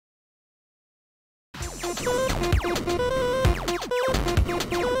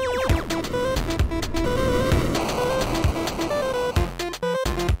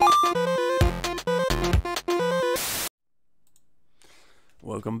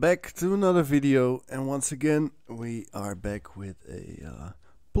Welcome back to another video, and once again we are back with a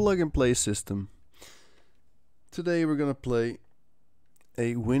plug and play system. Today we're gonna play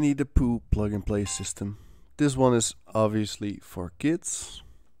a Winnie the Pooh plug and play system. This one is obviously for kids.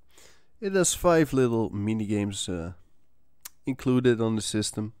 It has 5 little mini games included on the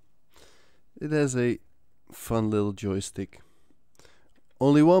system. It has a fun little joystick,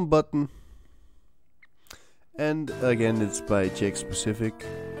 only one button. And again, it's by Jakks Pacific.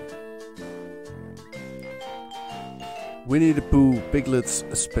 Winnie the Pooh Piglet's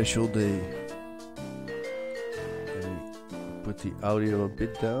Special Day. Let me put the audio a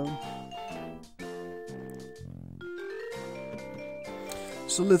bit down.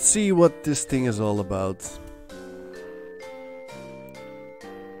 So let's see what this thing is all about.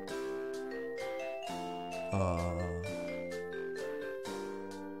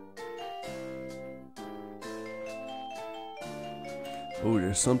 Oh,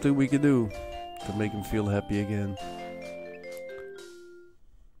 there's something we can do to make him feel happy again.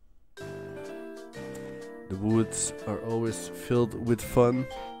 The woods are always filled with fun.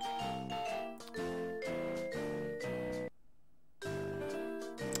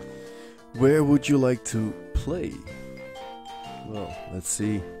 Where would you like to play? Well, let's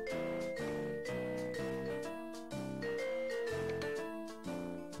see.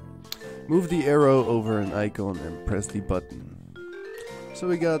 Move the arrow over an icon and press the button. So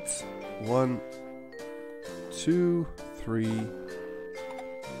we got 1, 2, 3,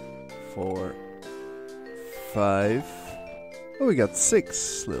 4, 5. Oh, we got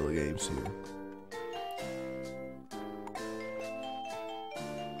 6 little games here.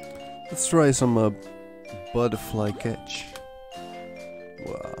 Let's try some butterfly catch.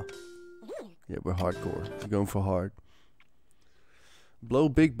 Wow. Yeah, we're hardcore. We're going for hard. Blow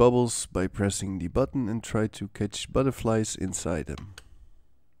big bubbles by pressing the button and try to catch butterflies inside them.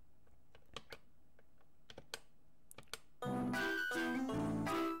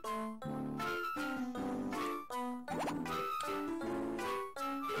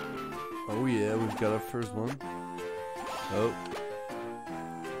 Oh yeah, we've got our first one. Oh.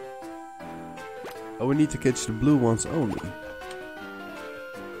 Oh, we need to catch the blue ones only.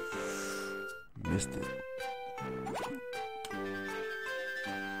 Missed it.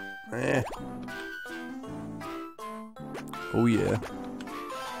 Eh. Oh yeah.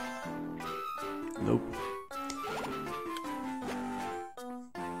 Nope.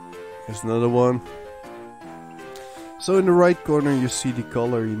 There's another one. So in the right corner you see the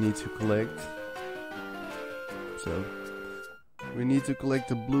color you need to collect. So we need to collect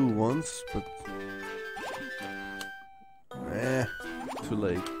the blue ones, but too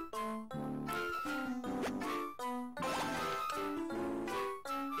late.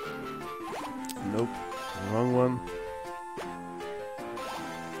 Nope, wrong one.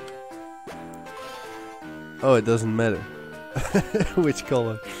 Oh, it doesn't matter which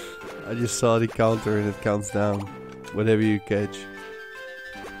color. I just saw the counter and it counts down. Whatever you catch.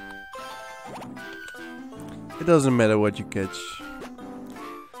 It doesn't matter what you catch.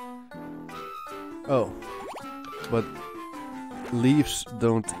 Oh. But leaves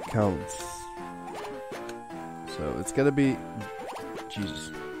don't count. So it's gotta be...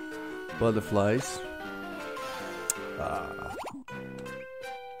 Jesus. Butterflies. Ah.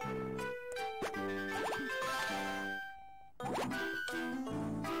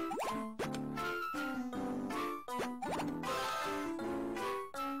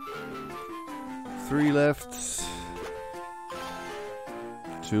 Three left.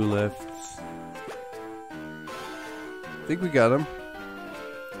 2 left. I think we got him.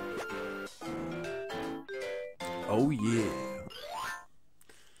 Oh yeah.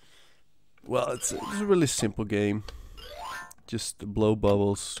 Well, it's a really simple game. Just blow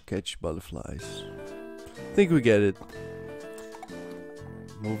bubbles, catch butterflies. I think we get it.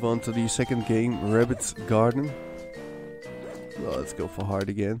 Move on to the second game, Rabbit's Garden. Well, let's go for hard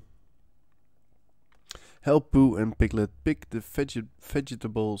again. Help Pooh and Piglet pick the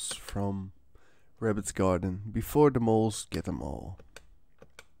vegetables from Rabbit's garden before the moles get them all.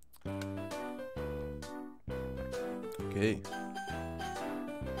 Okay.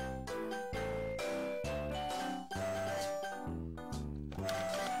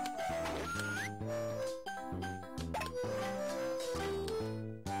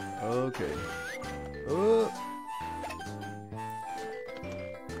 Okay. Oh.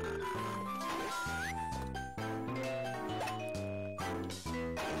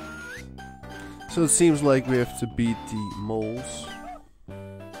 So it seems like we have to beat the moles.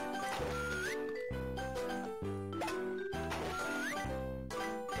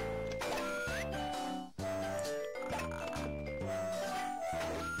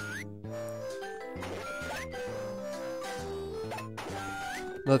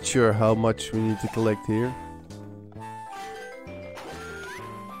 Not sure how much we need to collect here.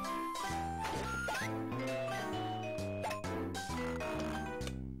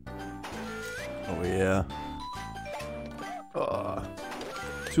 Oh yeah. Ah,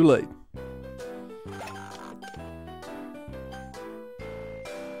 too late.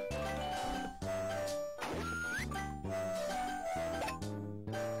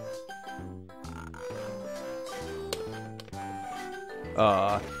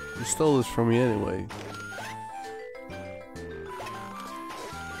 Ah, you stole this from me anyway.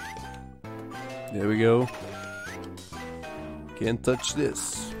 There we go. Can't touch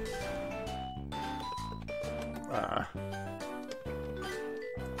this. Ah.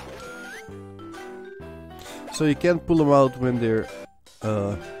 So you can't pull them out when they're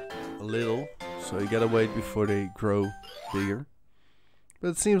little, so you gotta wait before they grow bigger.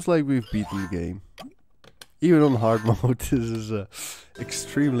 But it seems like we've beaten the game. Even on hard mode, this is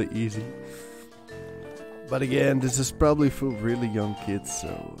extremely easy. But again, this is probably for really young kids,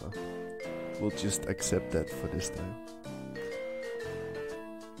 so we'll just accept that for this time.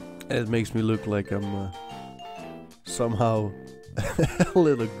 And it makes me look like I'm somehow a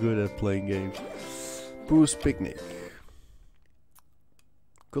little good at playing games. Pooh's Picnic.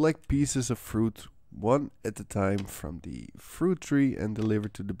 Collect pieces of fruit one at a time from the fruit tree and deliver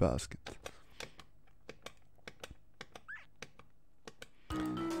to the basket.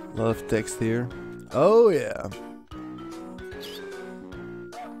 A lot of text here. Oh yeah.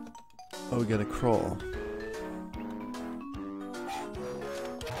 Oh, we gotta crawl.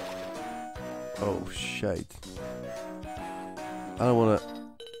 Oh shite. I don't wanna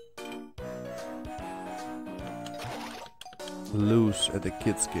lose at the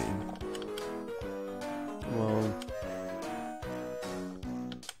kids game. Come on.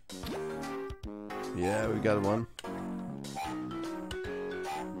 Yeah, we got one.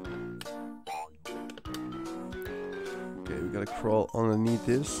 Okay, we gotta crawl underneath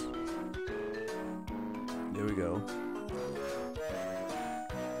this. There we go.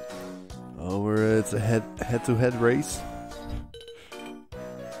 Oh, it's a head-to-head race.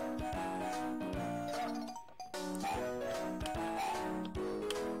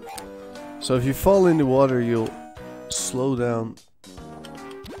 So if you fall in the water, you'll slow down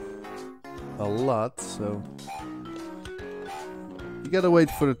a lot. So you gotta wait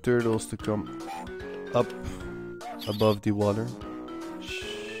for the turtles to come up above the water.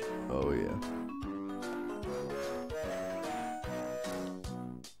 Oh yeah.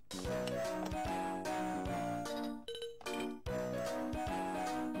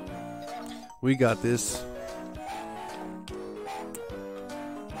 We got this.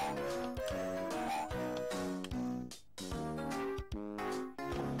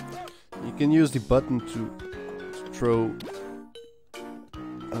 You can use the button to throw,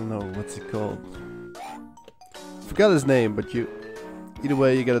 I don't know, what's it called? Forgot his name, but either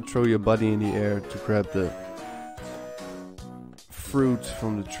way you gotta throw your body in the air to grab the fruit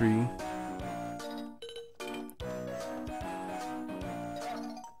from the tree.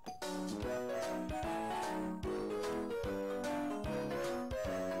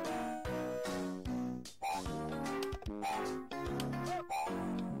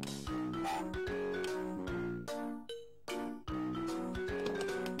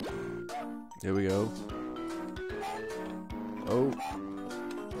 There we go. Oh,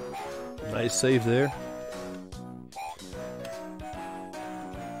 nice save there.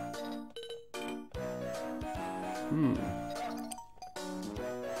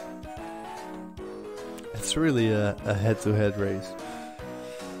 It's really a head-to-head race.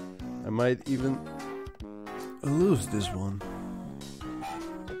 I might even lose this one.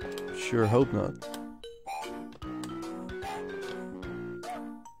 Sure hope not.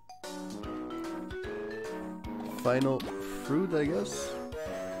 Final fruit, I guess.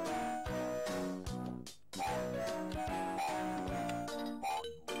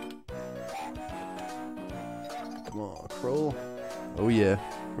 Come on, crawl. Oh yeah,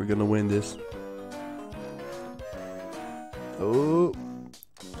 we're gonna win this. Oh,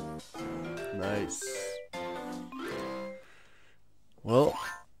 nice. Well,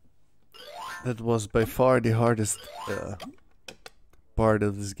 that was by far the hardest part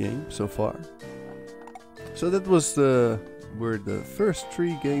of this game so far. So that was were the first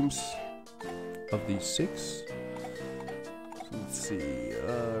 3 games of the 6. Let's see.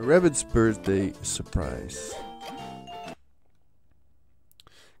 Rabbit's birthday surprise.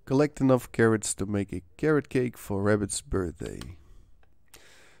 Collect enough carrots to make a carrot cake for Rabbit's birthday.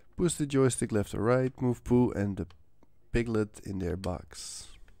 Push the joystick left or right. Move Pooh and the Piglet in their box.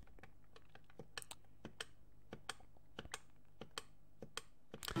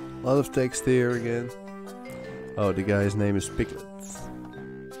 A lot of text here again. Oh, the guy's name is Piglet.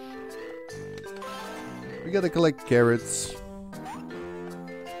 We gotta collect carrots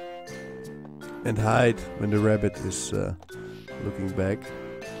and hide when the rabbit is looking back.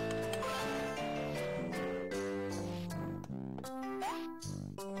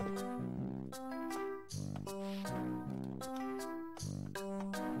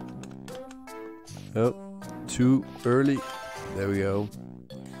 Oh, too early. There we go.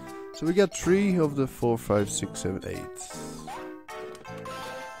 So we got 3 of the 4, 5, 6, 7, 8.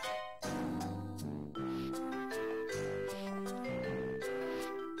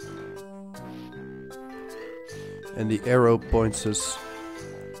 And the arrow points us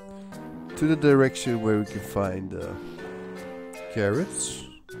to the direction where we can find carrots.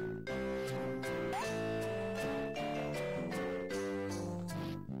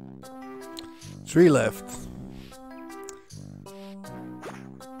 Three left.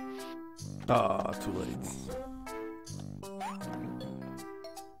 Ah, too late.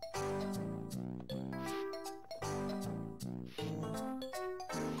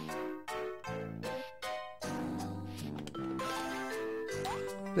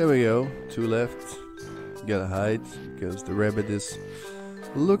 There we go, 2 left. Gotta hide because the rabbit is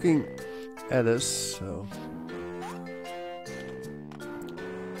looking at us, so.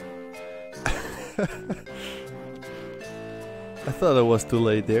 I thought I was too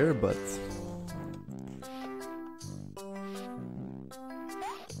late there, but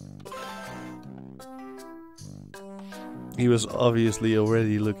he was obviously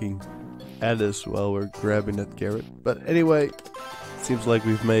already looking at us while we're grabbing that carrot. But anyway, seems like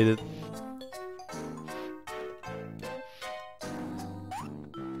we've made it.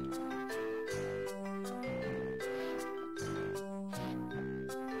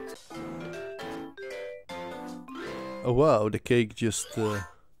 Oh wow, the cake just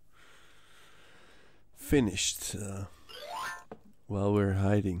finished while we're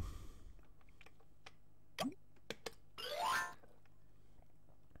hiding.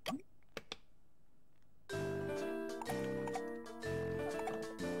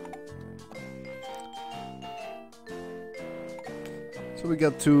 So we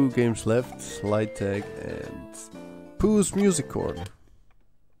got 2 games left, Light Tag and Pooh's Music Corner.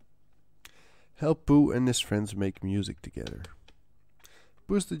 Help Pooh and his friends make music together.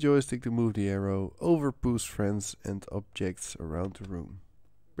 Push the joystick to move the arrow over Pooh's friends and objects around the room.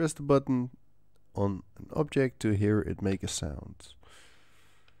 Press the button on an object to hear it make a sound.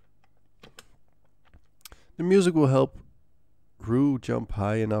 The music will help Roo jump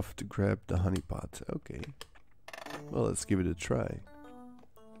high enough to grab the honey pot. Okay, well, let's give it a try.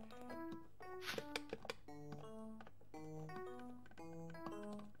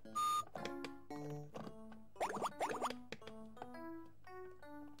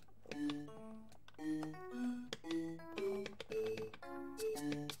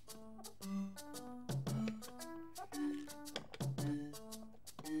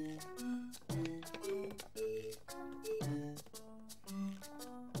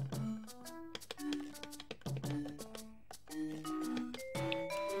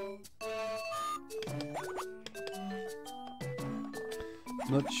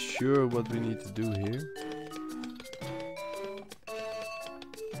 Not sure what we need to do here.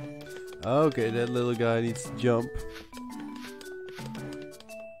 Okay, that little guy needs to jump.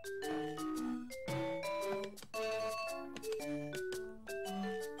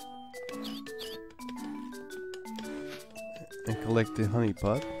 And collect the honey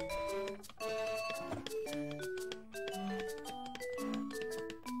pot.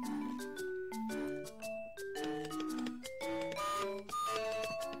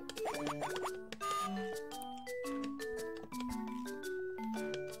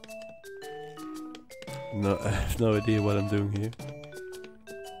 No, I have no idea what I'm doing here.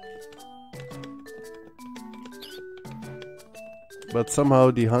 But somehow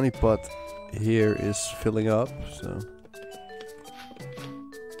the honey pot here is filling up, so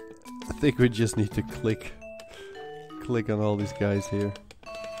I think we just need to click on all these guys here.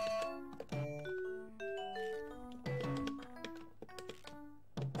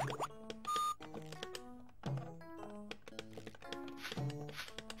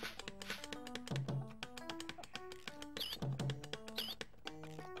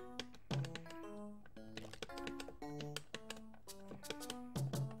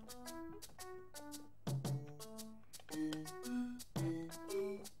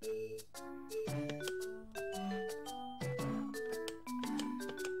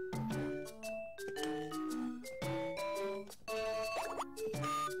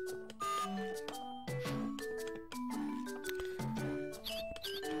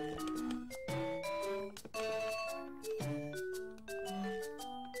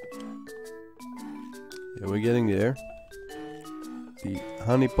 Okay, we're getting there. The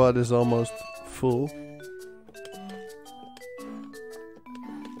honey pot is almost full.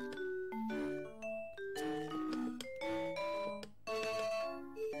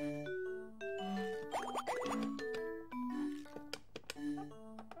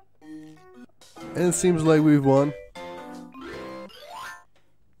 And it seems like we've won.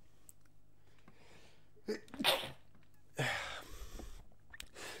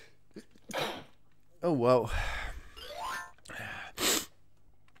 Oh wow.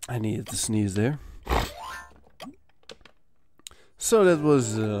 I needed to sneeze there. So that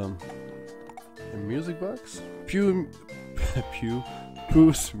was a music box?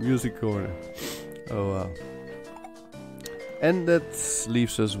 Pooh's Music Corner. Oh wow. And that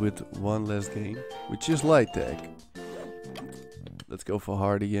leaves us with one last game, which is light tag. Let's go for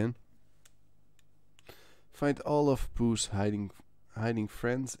hard again. Find all of Pooh's hiding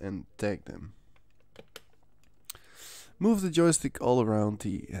friends and tag them. Move the joystick all around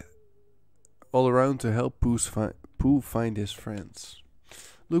to help Pooh find his friends.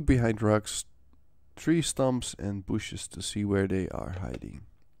 Look behind rocks, tree stumps and bushes to see where they are hiding.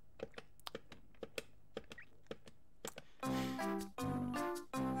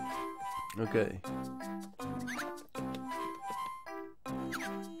 Okay.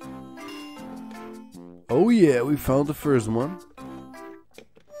 Oh yeah, we found the first one.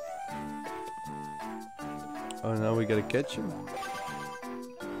 Oh, now we gotta catch him.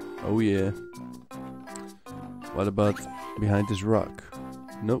 Oh yeah. What about behind this rock?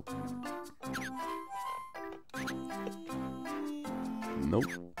 Nope. Nope.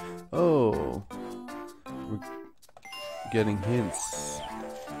 Oh. We're getting hints.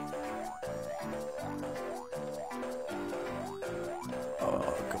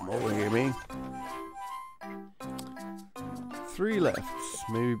 Oh, come over here, man. 3 left.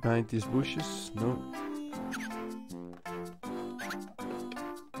 Maybe behind these bushes? No.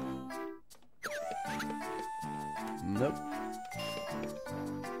 Nope.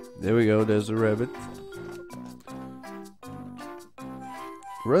 There we go, there's a rabbit.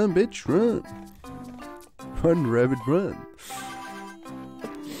 Run, bitch, run. Run, rabbit, run.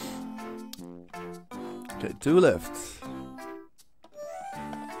 Okay, 2 left.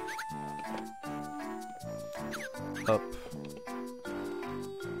 Up.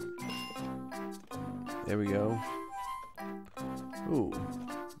 There we go. Ooh,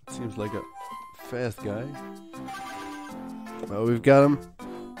 seems like a fast guy. Well, we've got him.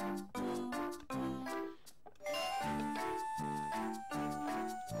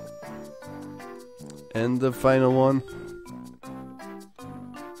 And the final one.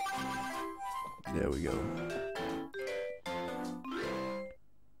 There we go.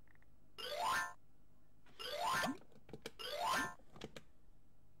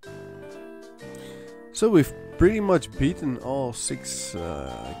 So we've pretty much beaten all 6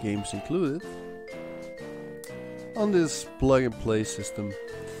 games included on this plug and play system,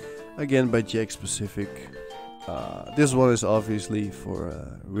 again by Jakks Pacific. This one is obviously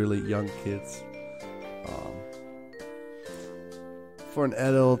for really young kids. For an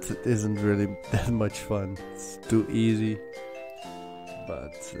adult, it isn't really that much fun. It's too easy.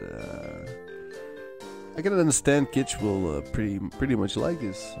 But I can understand kids will pretty much like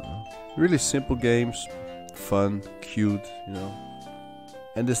this. Really simple games, fun, cute, you know.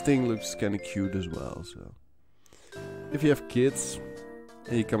 And this thing looks kind of cute as well. So if you have kids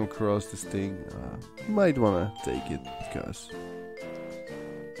and you come across this thing, you might want to take it because,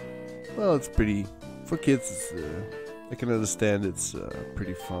 well, it's pretty for kids. I can understand it's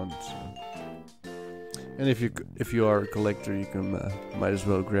pretty fun. So. And if you are a collector, you can might as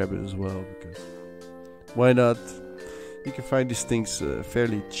well grab it as well, because why not? You can find these things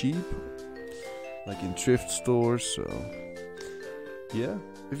fairly cheap, like in thrift stores. So yeah,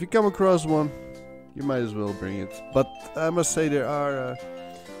 if you come across one, you might as well bring it. But I must say there are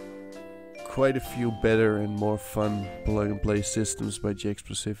quite a few better and more fun plug and play systems by Jakks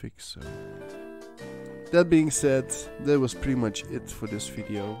Pacific. So that being said, that was pretty much it for this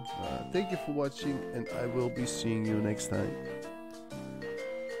video. Thank you for watching, and I will be seeing you next time.